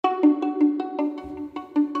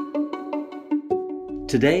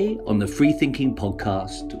Today on the FreeThinking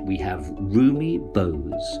Podcast, we have Rumi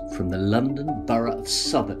Bose from the London Borough of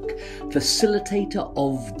Southwark, facilitator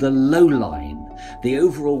of the Low Line, the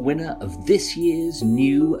overall winner of this year's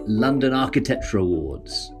new London Architecture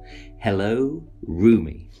Awards. Hello,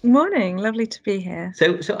 Rumi. Morning, lovely to be here.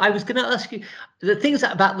 So I was going to ask you, the things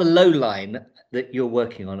about the Low Line that you're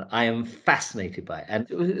working on, I am fascinated by.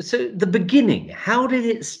 And so the beginning, how did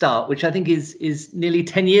it start, which I think is nearly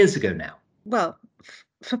 10 years ago now? Well,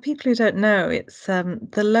 for people who don't know, it's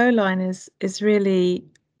the Low Line is really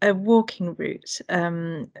a walking route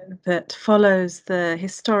that follows the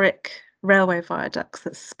historic railway viaducts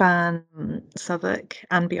that span Southwark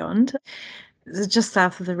and beyond. It's just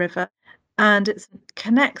south of the river. And it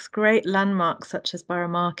connects great landmarks such as Borough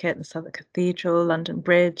Market and Southwark Cathedral, London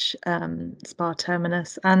Bridge, Spa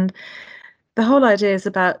Terminus. And the whole idea is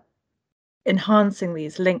about enhancing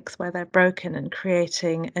these links where they're broken and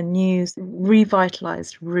creating a new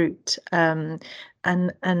revitalized route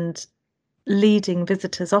and leading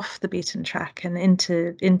visitors off the beaten track and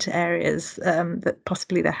into areas that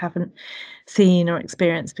possibly they haven't seen or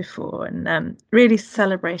experienced before, and really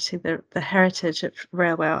celebrating the heritage of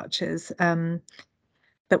railway arches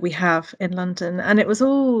that we have in London. And it was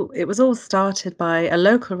all started by a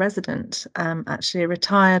local resident, actually a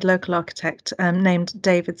retired local architect named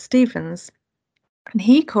David Stevens, and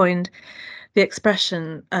he coined the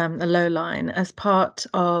expression the Low Line as part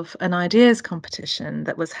of an ideas competition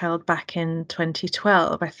that was held back in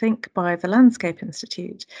 2012, I think, by the Landscape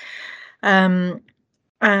Institute. And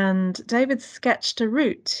David sketched a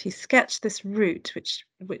route. He sketched this route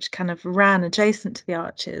which kind of ran adjacent to the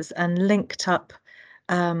arches and linked up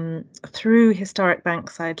through historic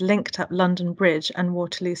Bankside, linked up London Bridge and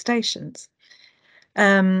Waterloo stations.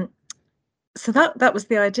 So that was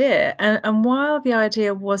the idea. And while the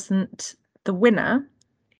idea wasn't the winner,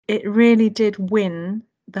 it really did win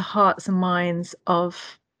the hearts and minds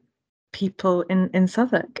of people in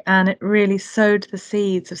Southwark, and it really sowed the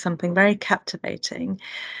seeds of something very captivating,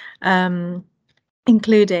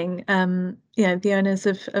 including the owners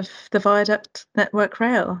of the Viaduct Network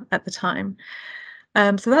Rail at the time.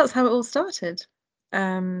 So that's how it all started.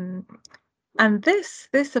 And this,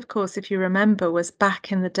 of course, if you remember, was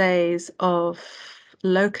back in the days of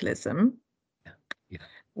localism.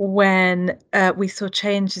 When we saw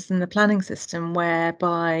changes in the planning system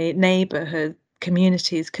whereby neighbourhood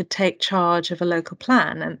communities could take charge of a local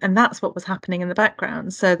plan, and that's what was happening in the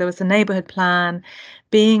background. So there was a neighbourhood plan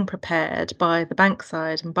being prepared by the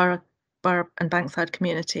Bankside and Borough and Bankside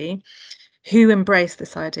community, who embraced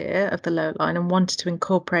this idea of the Low Line and wanted to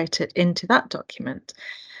incorporate it into that document.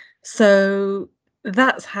 So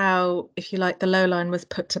that's how, if you like, the Low Line was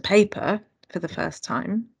put to paper for the first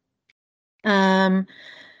time.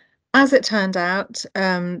 As it turned out,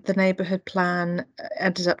 the neighbourhood plan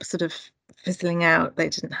ended up sort of fizzling out. They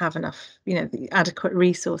didn't have enough, the adequate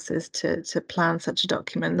resources to plan such a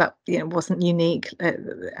document. That wasn't unique.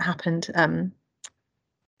 It happened.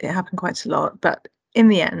 It happened quite a lot. But in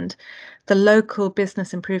the end, the local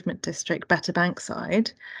business improvement district, Better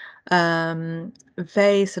Bankside,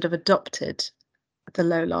 they sort of adopted the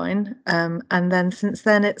Low Line, and then since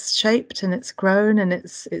then it's shaped and it's grown and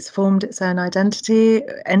it's formed its own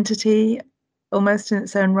entity almost in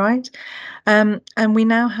its own right, and we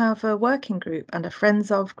now have a working group and a friends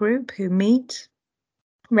of group who meet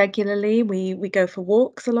regularly. We go for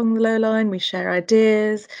walks along the Low Line, we share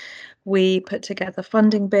ideas, we put together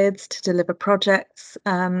funding bids to deliver projects.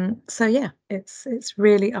 So yeah, it's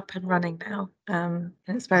really up and running now, and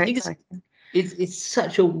it's very exciting. It's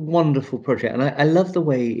such a wonderful project, and I love the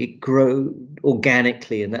way it grows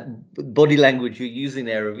organically, and that body language you're using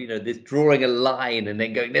there of this drawing a line and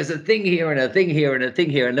then going, there's a thing here and a thing here and a thing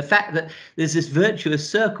here, and the fact that there's this virtuous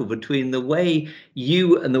circle between the way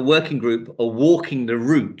you and the working group are walking the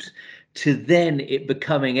route to then it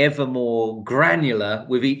becoming ever more granular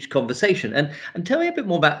with each conversation. And tell me a bit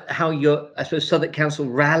more about how you're, I suppose, Southwark Council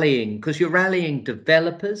rallying, because you're rallying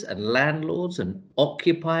developers and landlords and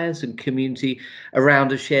occupiers and community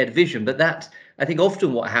around a shared vision. But that, I think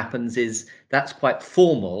often what happens is that's quite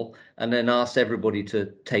formal and then asks everybody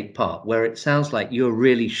to take part, where it sounds like you're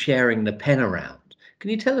really sharing the pen around. Can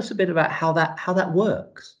you tell us a bit about how that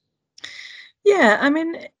works? Yeah, I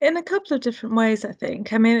mean, in a couple of different ways, I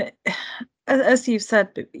think. I mean, as you've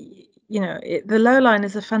said, the Low Line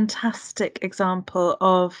is a fantastic example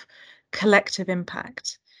of collective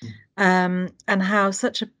impact, and how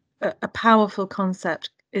such a powerful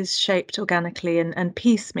concept is shaped organically and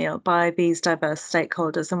piecemeal by these diverse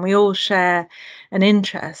stakeholders, and we all share an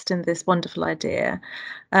interest in this wonderful idea.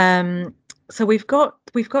 So we've got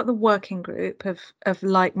we've got the working group of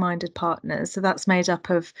like-minded partners. So that's made up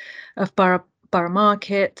of Borough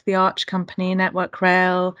Market, the Arch Company, Network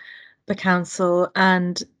Rail, the council,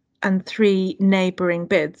 and 3 neighbouring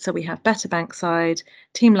bids. So we have Better Bankside,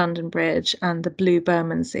 Team London Bridge, and the Blue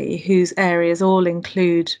Bermondsey, whose areas all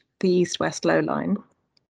include the East-West Low Line.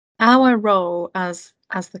 Our role as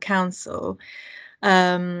the council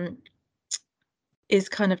is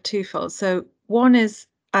kind of twofold. So one is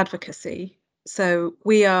advocacy. So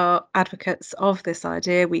we are advocates of this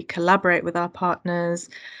idea. We collaborate with our partners.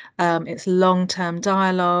 It's long-term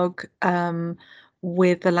dialogue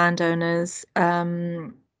with the landowners,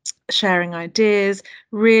 sharing ideas,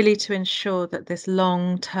 really to ensure that this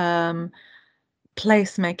long-term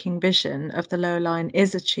placemaking vision of the Low Line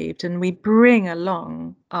is achieved, and we bring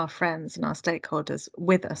along our friends and our stakeholders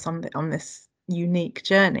with us on this unique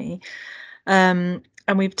journey. And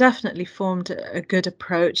we've definitely formed a good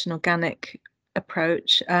approach, an organic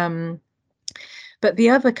approach. But the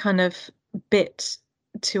other kind of bit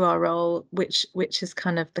to our role, which is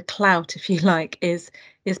kind of the clout, if you like, is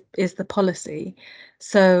the policy.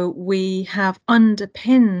 So we have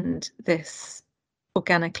underpinned this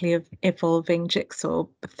organically evolving jigsaw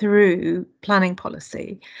through planning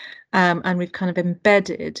policy, and we've kind of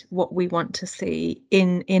embedded what we want to see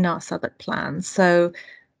in our Southwark plan. So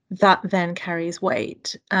that then carries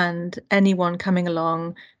weight, and anyone coming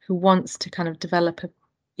along who wants to kind of develop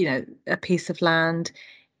a piece of land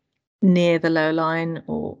near the Low Line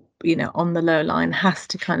or on the Low Line has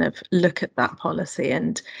to kind of look at that policy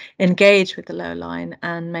and engage with the Low Line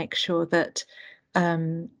and make sure that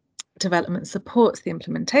development supports the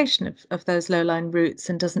implementation of those Low Line routes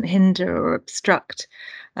and doesn't hinder or obstruct,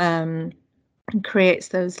 and creates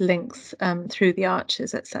those links through the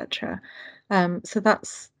arches, etc. So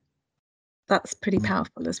that's pretty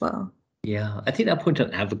powerful as well. Yeah, I think that point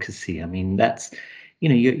on advocacy, I mean, that's,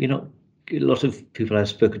 you're not, a lot of people I've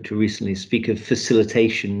spoken to recently speak of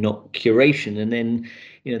facilitation, not curation. And then,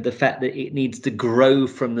 the fact that it needs to grow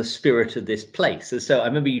from the spirit of this place. So I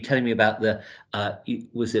remember you telling me about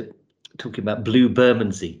talking about Blue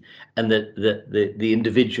Bermondsey and the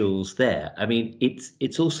individuals there. I mean,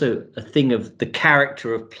 it's also a thing of the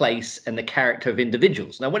character of place and the character of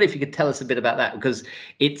individuals. Now, I wonder if you could tell us a bit about that, because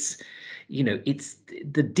it's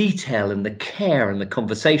the detail and the care and the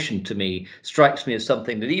conversation, to me, strikes me as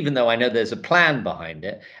something that, even though I know there's a plan behind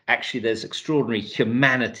it, actually there's extraordinary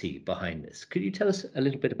humanity behind this. Could you tell us a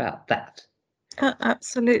little bit about that?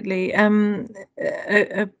 Absolutely.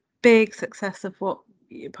 A big success of what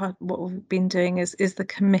we've been doing is the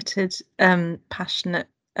committed, passionate,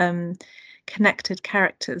 connected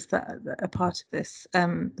characters that are part of this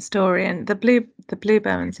story. And the Blue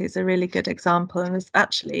Bermondsey is a really good example, and there's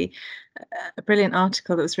actually a brilliant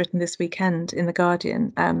article that was written this weekend in The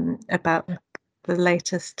Guardian about the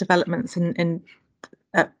latest developments in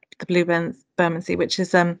the Blue Bermondsey, which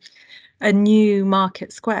is a new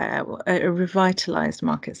market square, a revitalized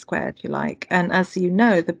market square, if you like. And as you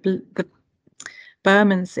know, the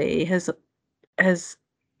Bermondsey has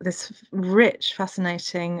this rich,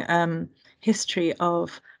 fascinating history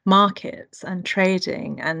of markets and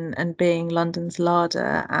trading and being London's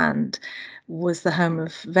larder, and was the home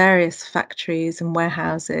of various factories and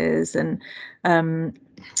warehouses, and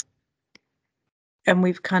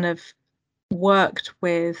we've kind of worked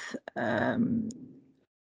with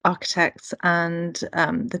architects and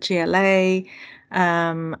the GLA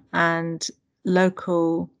and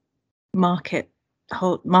local market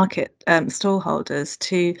stallholders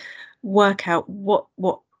to work out what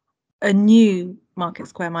a new market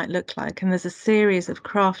square might look like. And there's a series of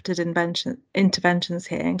crafted interventions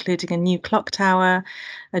here, including a new clock tower,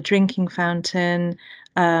 a drinking fountain,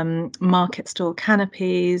 market stall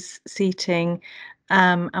canopies, seating,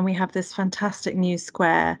 and we have this fantastic new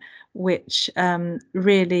square which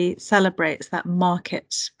really celebrates that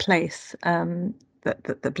marketplace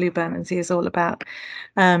that the Blue Bermondsey is all about.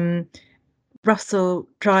 Russell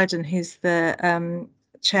Dryden, who's the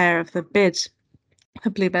chair of the bid for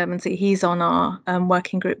Blue Bermondsey, he's on our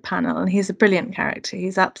working group panel, and he's a brilliant character.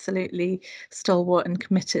 He's absolutely stalwart and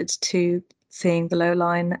committed to seeing the Low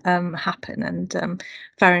Line happen, and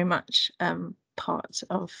very much part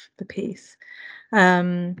of the piece.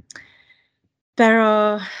 There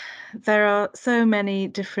are so many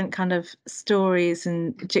different kind of stories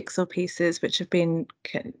and jigsaw pieces which have been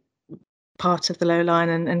part of the Low Line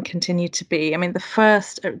and continue to be. I mean,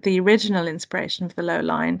 the original inspiration for the Low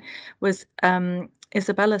Line was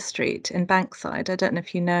Isabella Street in Bankside. I don't know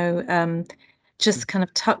if you know, just kind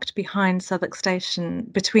of tucked behind Southwark Station,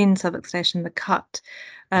 between Southwark Station and the Cut.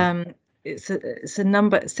 it's a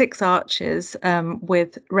number 6 arches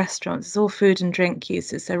with restaurants. It's all food and drink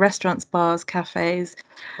uses, so restaurants, bars, cafes.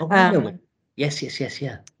 Oh, I know. Yes,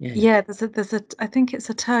 yeah. Yeah, there's a I think it's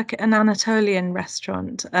an Anatolian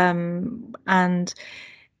restaurant, and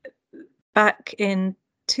back in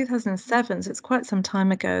 2007, so it's quite some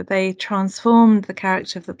time ago, they transformed the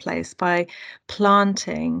character of the place by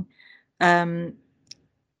planting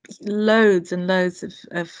loads and loads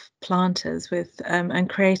of planters with and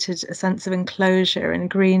created a sense of enclosure and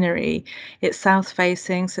greenery. It's south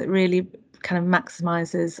facing, so it really kind of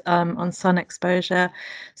maximizes on sun exposure.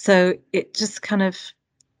 So it just kind of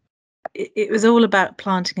it was all about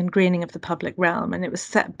planting and greening of the public realm, and it was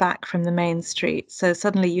set back from the main street. So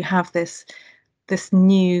suddenly you have this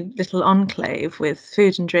new little enclave with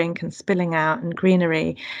food and drink and spilling out and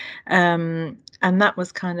greenery. And that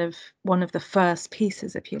was kind of one of the first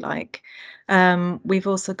pieces, if you like. We've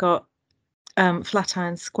also got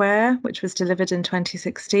Flatiron Square, which was delivered in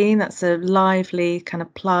 2016. That's a lively kind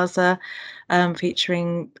of plaza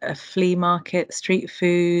featuring a flea market, street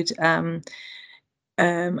food, an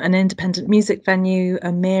independent music venue,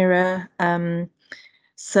 a mirror.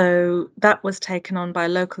 So that was taken on by a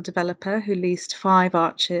local developer who leased 5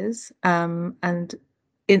 arches, and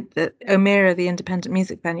in the O'Meara, the independent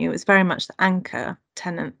music venue, is very much the anchor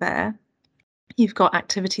tenant there. You've got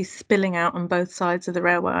activities spilling out on both sides of the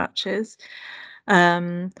railway arches.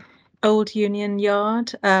 Old Union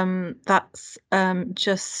Yard, that's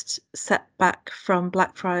just set back from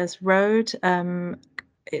Blackfriars Road.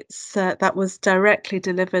 It's that was directly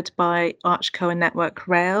delivered by Archco and Network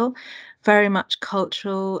Rail. Very much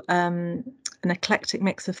cultural, an eclectic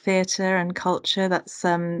mix of theatre and culture. That's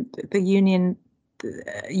the Union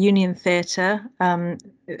Theatre.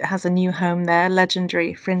 It has a new home there,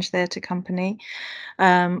 legendary fringe theatre company.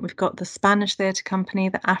 We've got the Spanish Theatre Company,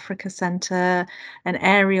 the Africa Centre, an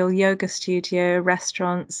aerial yoga studio,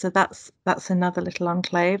 restaurants. So that's another little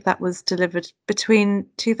enclave that was delivered between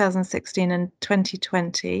 2016 and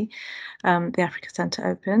 2020. The Africa Centre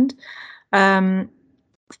opened.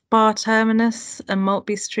 Bar Terminus and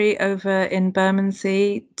Maltby Street over in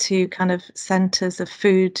Bermondsey, two kind of centres of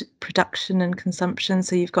food production and consumption.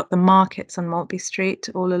 So you've got the markets on Maltby Street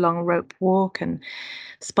all along Rope Walk, and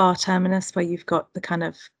Spa Terminus, where you've got the kind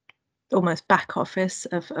of almost back office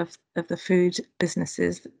of the food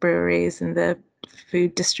businesses, the breweries and the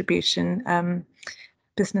food distribution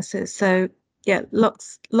businesses. So yeah,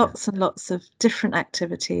 lots and lots of different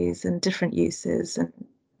activities and different uses. And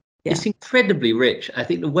yeah. It's incredibly rich. I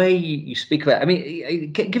think the way you speak about, I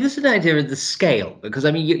mean, give us an idea of the scale, because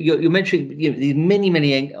I mean, you're mentioning these many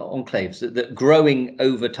enclaves that growing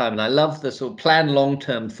over time, and I love the sort of planned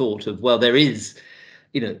long-term thought of, well, there is,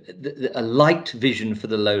 a light vision for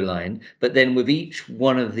the low line, but then with each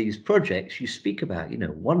one of these projects, you speak about,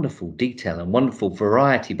 wonderful detail and wonderful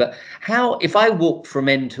variety. But how, if I walk from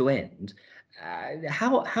end to end,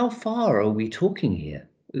 how far are we talking here?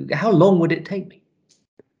 How long would it take me?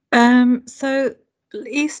 So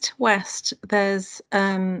east to west, there's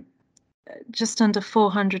just under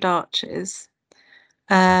 400 arches,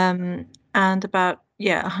 and about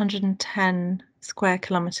 110 square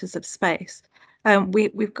kilometers of space.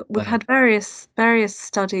 We've had various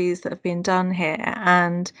studies that have been done here,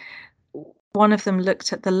 and one of them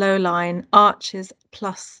looked at the low line arches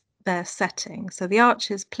plus their setting. So the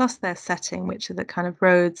arches plus their setting, which are the kind of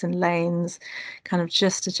roads and lanes, kind of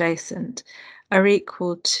just adjacent, are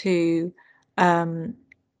equal to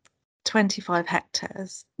 25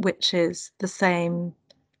 hectares, which is the same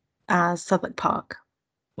as Southwark Park.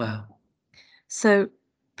 Wow. So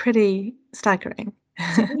pretty staggering.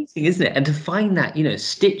 It's amazing, isn't it? And to find that,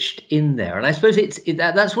 stitched in there. And I suppose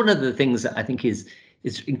that's one of the things that I think is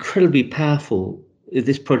incredibly powerful,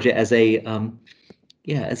 this project as a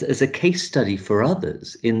as a case study for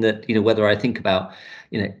others, in that, whether I think about,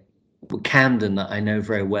 Camden, that I know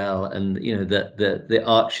very well, and the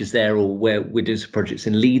arches there, or where we're doing some projects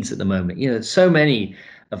in Leeds at the moment. So many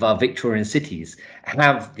of our Victorian cities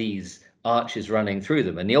have these arches running through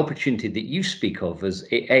them, and the opportunity that you speak of as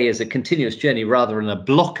a continuous journey rather than a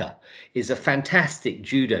blocker is a fantastic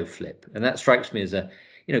judo flip, and that strikes me as a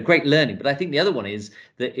great learning. But I think the other one is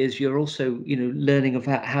you're also learning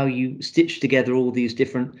about how you stitch together all these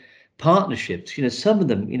different partnerships, some of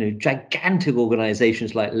them, gigantic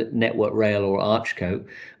organizations like Network Rail or Archco,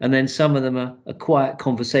 and then some of them are a quiet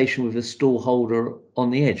conversation with a stallholder on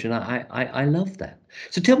the edge. And I love that.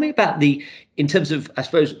 So tell me about in terms of, I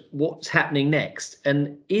suppose, what's happening next.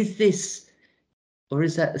 And is this, or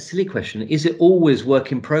is that a silly question, is it always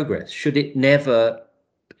work in progress? Should it never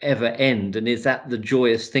ever end? And is that the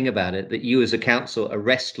joyous thing about it, that you as a council are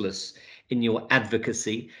restless in your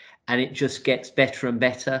advocacy and it just gets better and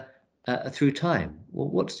better through time. Well,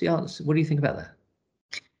 what's the answer? What do you think about that?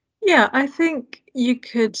 Yeah, I think you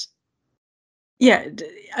could. Yeah,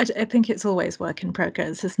 I think it's always work in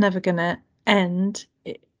progress. It's never going to end.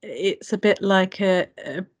 It's a bit like a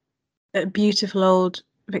beautiful old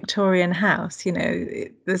Victorian house.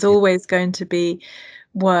 There's always going to be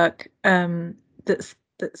work that's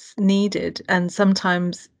needed, and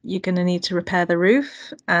sometimes you're going to need to repair the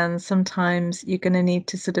roof, and sometimes you're going to need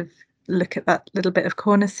to sort of look at that little bit of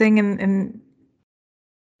cornicing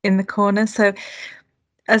in the corner. So,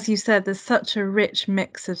 as you said, there's such a rich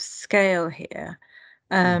mix of scale here.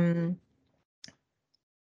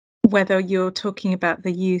 Whether you're talking about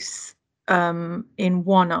the use in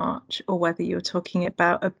one arch, or whether you're talking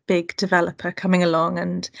about a big developer coming along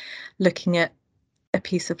and looking at a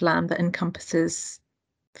piece of land that encompasses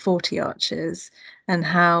 40 arches, and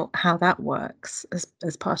how that works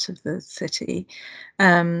as part of the city.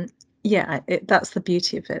 That's the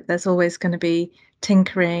beauty of it. There's always going to be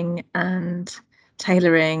tinkering and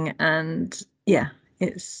tailoring, and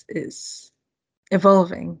it's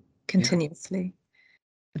evolving continuously.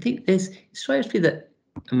 I think it strikes me that,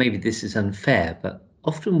 and maybe this is unfair, but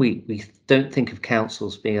often we don't think of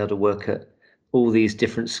councils being able to work at all these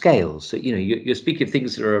different scales. So, you're speaking of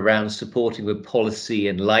things that are around supporting with policy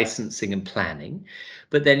and licensing and planning,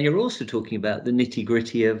 but then you're also talking about the nitty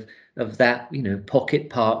gritty of that, pocket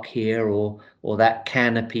park here or that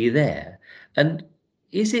canopy there. And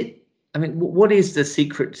what is the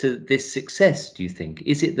secret to this success, do you think?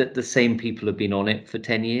 Is it that the same people have been on it for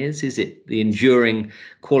 10 years? Is it the enduring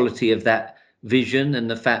quality of that vision and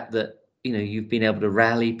the fact that, you've been able to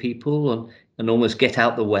rally people and almost get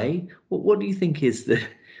out the way? What do you think is the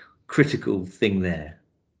critical thing there?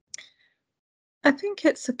 I think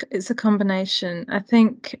it's a combination. I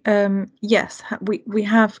think yes, we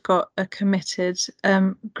have got a committed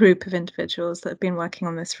group of individuals that have been working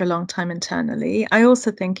on this for a long time internally. I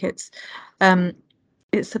also think it's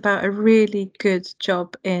about a really good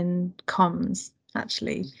job in comms,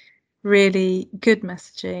 actually, really good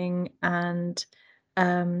messaging and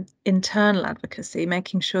internal advocacy,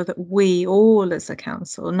 making sure that we all as a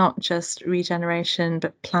council, not just regeneration,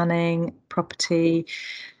 but planning, property,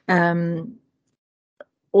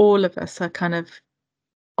 all of us are kind of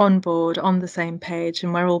on board, on the same page,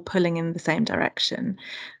 and we're all pulling in the same direction.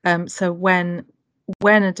 So when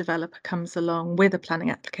a developer comes along with a planning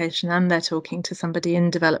application and they're talking to somebody in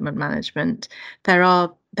development management,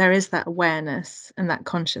 there is that awareness and that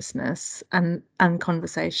consciousness and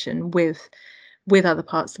conversation with other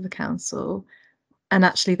parts of the council. And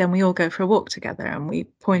actually then we all go for a walk together and we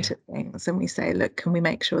point at things and we say, look, can we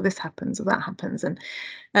make sure this happens or that happens? And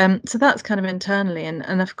so that's kind of internally.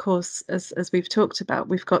 And of course, as we've talked about,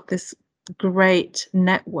 we've got this great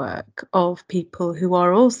network of people who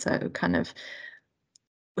are also kind of,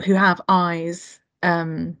 who have eyes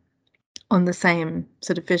on the same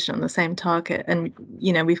sort of vision, on the same target. And,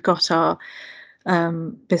 we've got our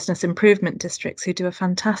business improvement districts who do a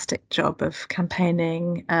fantastic job of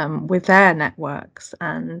campaigning with their networks.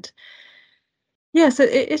 And so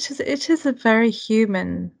it is a very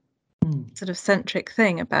human sort of centric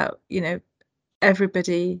thing about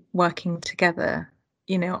everybody working together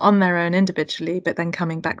on their own individually, but then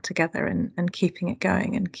coming back together and keeping it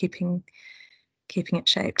going and keeping it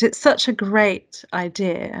shaped. It's such a great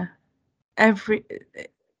idea.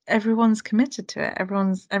 Everyone's committed to it.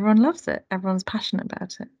 Everyone loves it. Everyone's passionate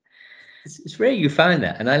about it. It's rare you find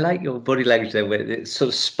that, and I like your body language there, where it's sort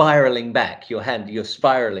of spiraling back. You're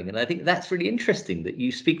spiraling, and I think that's really interesting that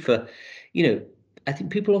you speak for. I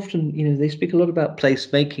think people often, they speak a lot about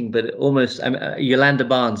placemaking, but almost, Yolanda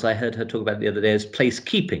Barnes, I heard her talk about the other day as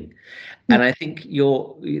placekeeping, and I think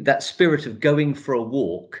that spirit of going for a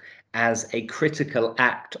walk as a critical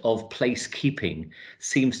act of placekeeping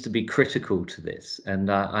seems to be critical to this, and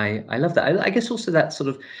I love that. I guess also that sort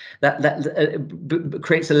of that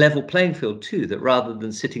creates a level playing field too. That rather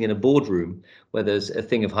than sitting in a boardroom where there's a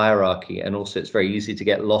thing of hierarchy, and also it's very easy to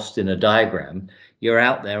get lost in a diagram, you're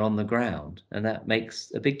out there on the ground, and that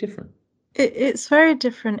makes a big difference. It's very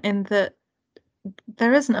different in that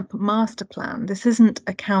there isn't a master plan. This isn't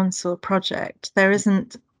a council project. There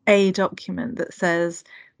isn't a document that says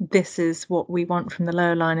this is what we want from the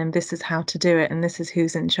low line and this is how to do it and this is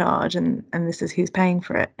who's in charge and this is who's paying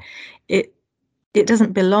for it. It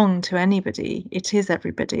doesn't belong to anybody. It is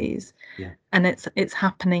everybody's. And it's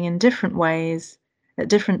happening in different ways at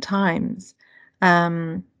different times.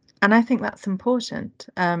 And I think that's important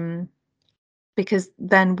because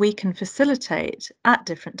then we can facilitate at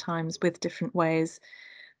different times with different ways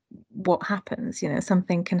what happens.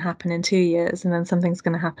 Something can happen in 2 years and then something's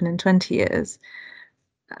going to happen in 20 years.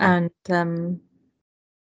 And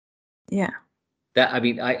That, I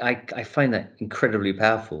mean, I find that incredibly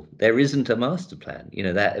powerful. There isn't a master plan,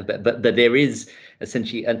 but there is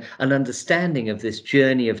essentially an understanding of this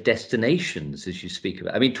journey of destinations, as you speak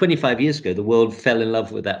about. I mean, 25 years ago, the world fell in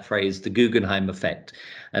love with that phrase, the Guggenheim effect.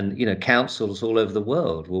 And, councils all over the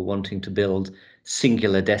world were wanting to build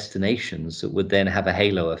singular destinations that would then have a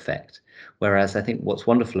halo effect. Whereas I think what's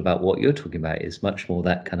wonderful about what you're talking about is much more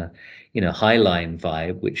that kind of, highline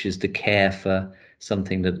vibe, which is to care for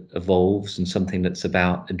something that evolves and something that's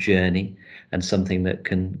about a journey and something that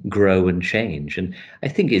can grow and change. And I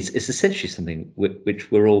think it's essentially something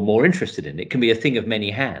which we're all more interested in. It can be a thing of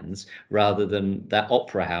many hands rather than that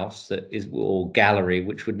opera house that is, or gallery,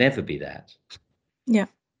 which would never be that. Yeah,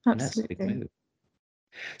 absolutely. And that's a big move.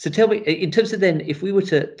 So tell me, in terms of then, if we were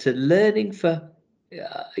to learning for,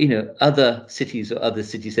 other cities or other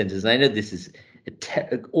city centres, and I know this is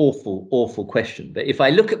an awful question, but if I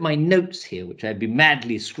look at my notes here, which I'd be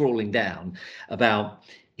madly scrolling down about,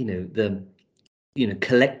 the,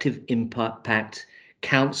 collective impact,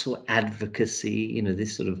 council advocacy,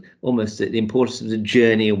 this sort of almost the importance of the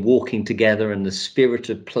journey and walking together and the spirit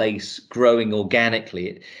of place growing organically,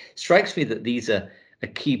 it strikes me that these are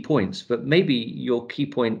key points, but maybe your key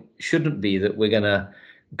point shouldn't be that we're going to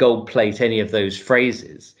gold plate any of those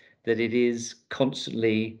phrases, that it is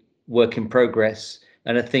constantly work in progress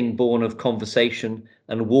and a thing born of conversation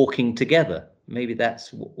and walking together. Maybe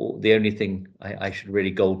that's the only thing I should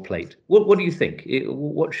really gold plate. What do you think?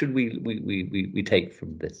 What should we take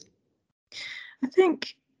from this? I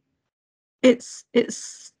think it's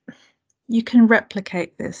you can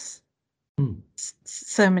replicate this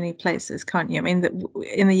so many places, can't you? I mean,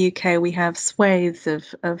 in the UK we have swathes of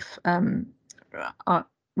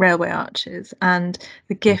railway arches, and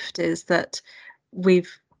the gift is that we've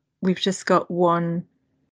just got one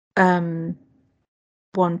body,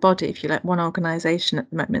 if you like, one organisation at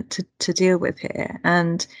the moment to deal with here.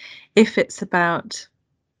 And if it's about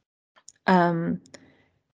if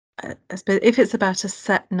it's about a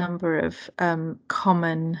set number of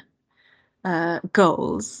common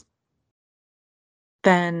goals,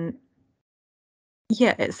 then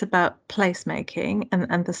it's about placemaking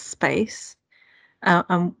and the space,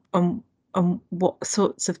 and what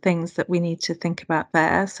sorts of things that we need to think about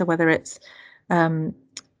there. So whether it's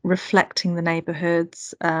reflecting the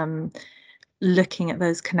neighbourhoods, looking at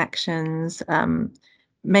those connections,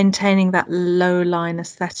 maintaining that low line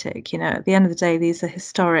aesthetic. At the end of the day, these are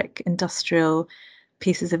historic industrial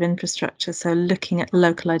pieces of infrastructure. So looking at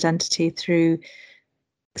local identity through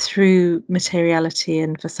materiality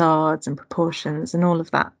and facades and proportions and all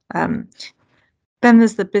of that. Then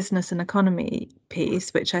there's the business and economy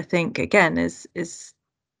piece, which I think again is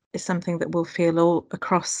something that we'll feel all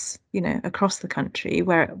across the country.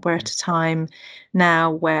 We're at a time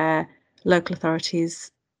now where local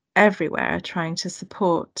authorities everywhere are trying to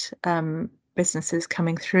support businesses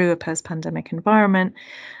coming through a post-pandemic environment.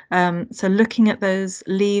 So looking at those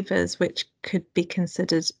levers which could be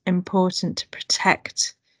considered important to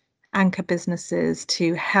protect anchor businesses,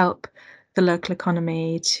 to help the local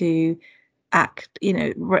economy to act.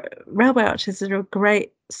 Railway arches are a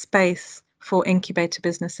great space for incubator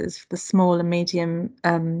businesses, for the small and medium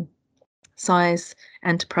size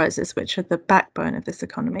enterprises, which are the backbone of this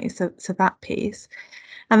economy. So that piece.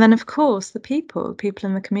 And then, of course, the people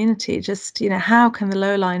in the community, just, how can the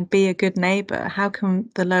low line be a good neighbour? How can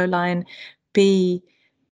the low line be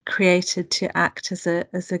created to act as a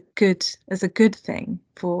good thing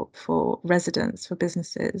for residents, for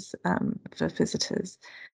businesses, for visitors?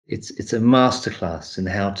 It's a masterclass in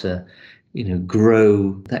how to,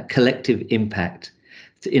 grow that collective impact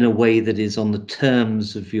in a way that is on the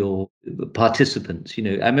terms of your participants. I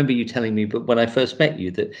remember you telling me, but when I first met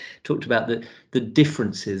you, that talked about the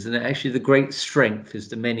differences, and actually the great strength is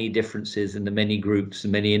the many differences and the many groups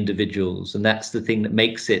and many individuals, and that's the thing that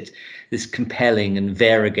makes it this compelling and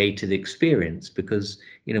variegated experience, because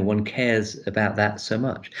one cares about that so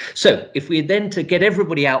much. So if we then to get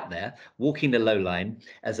everybody out there walking the low line,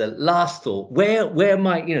 as a last thought, where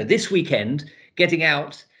might this weekend getting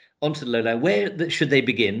out onto the low line, where should they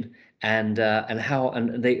begin, and how,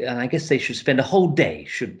 and I guess they should spend a whole day,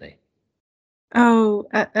 shouldn't they? Oh,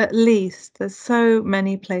 at least. There's so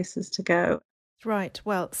many places to go. Right,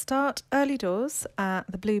 well, start early doors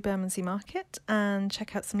at the Blue Bermondsey Market and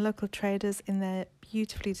check out some local traders in their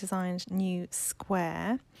beautifully designed new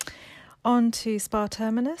square. On to Spa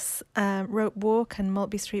Terminus, Rope Walk and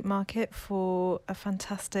Maltby Street Market for a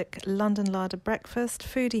fantastic London larder breakfast.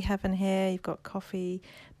 Foodie heaven here. You've got coffee,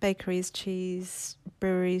 bakeries, cheese,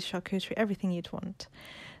 breweries, charcuterie, everything you'd want.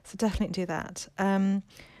 So definitely do that.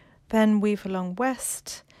 Then weave along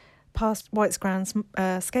west, past White's Grounds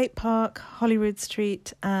Skate Park, Holyrood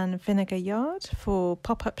Street and Vinegar Yard for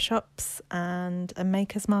pop-up shops and a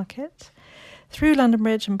makers market, through London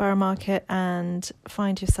Bridge and Borough Market, and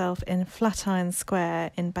find yourself in Flatiron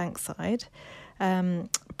Square in Bankside.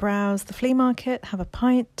 Browse the flea market, have a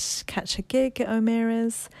pint, catch a gig at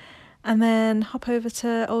O'Meara's, and then hop over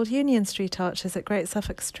to Old Union Street Arches at Great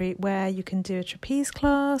Suffolk Street, where you can do a trapeze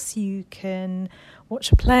class, you can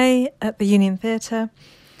watch a play at the Union Theatre,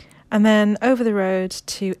 and then over the road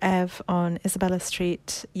to Ev on Isabella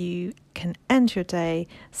Street, you can end your day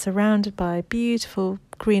surrounded by beautiful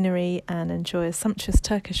greenery and enjoy a sumptuous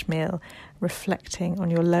Turkish meal, reflecting on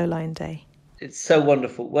your low-lying day. It's so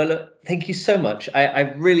wonderful. Well, look, thank you so much. I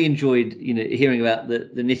really enjoyed, hearing about the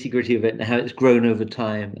nitty-gritty of it and how it's grown over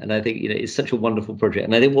time. And I think, it's such a wonderful project.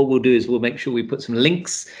 And I think what we'll do is we'll make sure we put some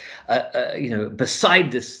links,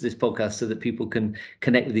 beside this podcast, so that people can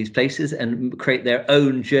connect with these places and create their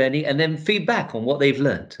own journey and then feedback on what they've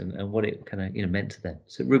learned and what it kind of, meant to them.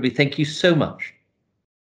 So, Ruby, thank you so much.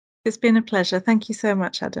 It's been a pleasure. Thank you so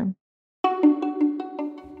much, Adam.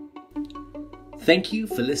 Thank you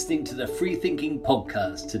for listening to the FreeThinking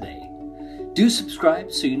Podcast today. Do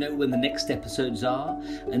subscribe so you know when the next episodes are,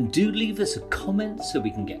 and do leave us a comment so we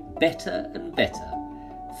can get better and better.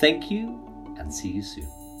 Thank you, and see you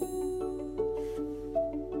soon.